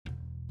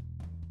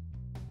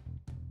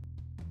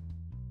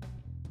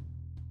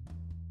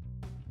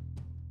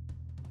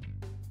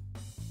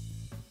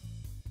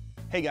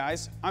Hey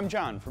guys, I'm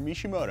John from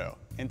Mishimoto,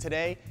 and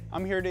today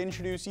I'm here to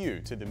introduce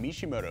you to the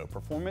Mishimoto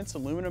Performance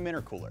Aluminum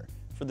Intercooler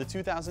for the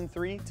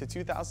 2003 to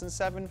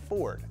 2007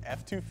 Ford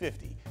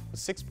F-250 with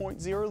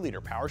 6.0-liter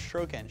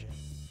Powerstroke engine.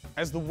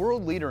 As the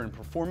world leader in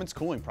performance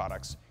cooling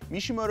products,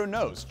 Mishimoto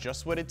knows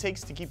just what it takes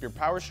to keep your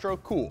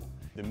Powerstroke cool.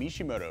 The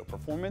Mishimoto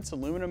Performance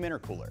Aluminum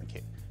Intercooler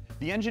Kit.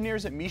 The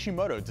engineers at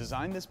Mishimoto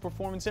designed this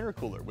performance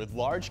intercooler with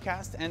large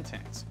cast end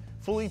tanks,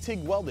 fully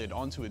TIG welded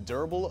onto a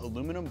durable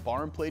aluminum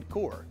bar and plate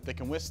core that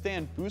can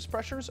withstand boost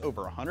pressures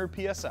over 100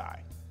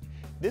 psi.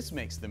 This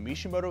makes the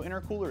Mishimoto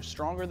intercooler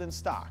stronger than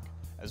stock,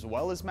 as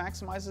well as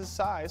maximizes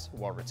size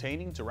while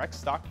retaining direct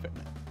stock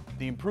fitment.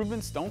 The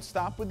improvements don't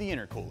stop with the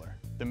intercooler.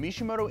 The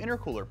Mishimoto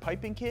intercooler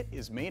piping kit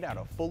is made out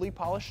of fully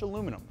polished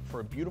aluminum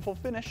for a beautiful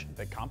finish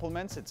that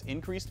complements its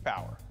increased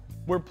power.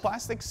 Where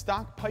plastic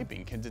stock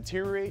piping can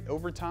deteriorate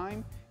over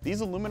time,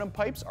 these aluminum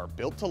pipes are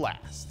built to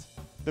last.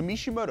 The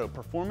Mishimoto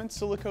Performance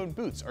silicone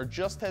boots are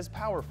just as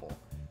powerful,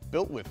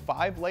 built with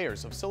 5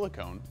 layers of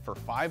silicone for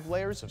 5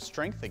 layers of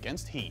strength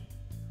against heat.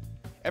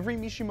 Every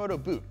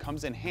Mishimoto boot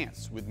comes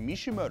enhanced with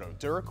Mishimoto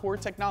Duracore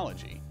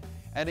technology,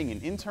 adding an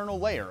internal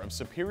layer of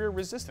superior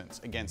resistance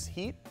against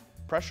heat,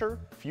 pressure,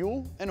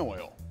 fuel, and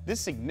oil.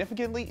 This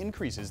significantly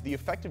increases the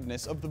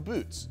effectiveness of the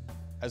boots,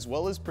 as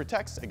well as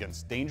protects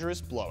against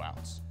dangerous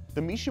blowouts.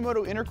 The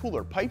Mishimoto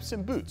intercooler pipes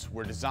and boots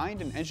were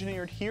designed and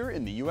engineered here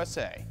in the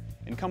USA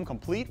and come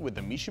complete with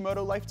the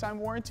Mishimoto lifetime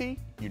warranty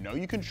you know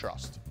you can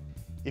trust.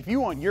 If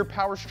you want your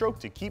Powerstroke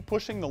to keep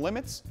pushing the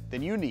limits,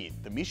 then you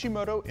need the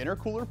Mishimoto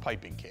Intercooler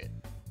Piping Kit.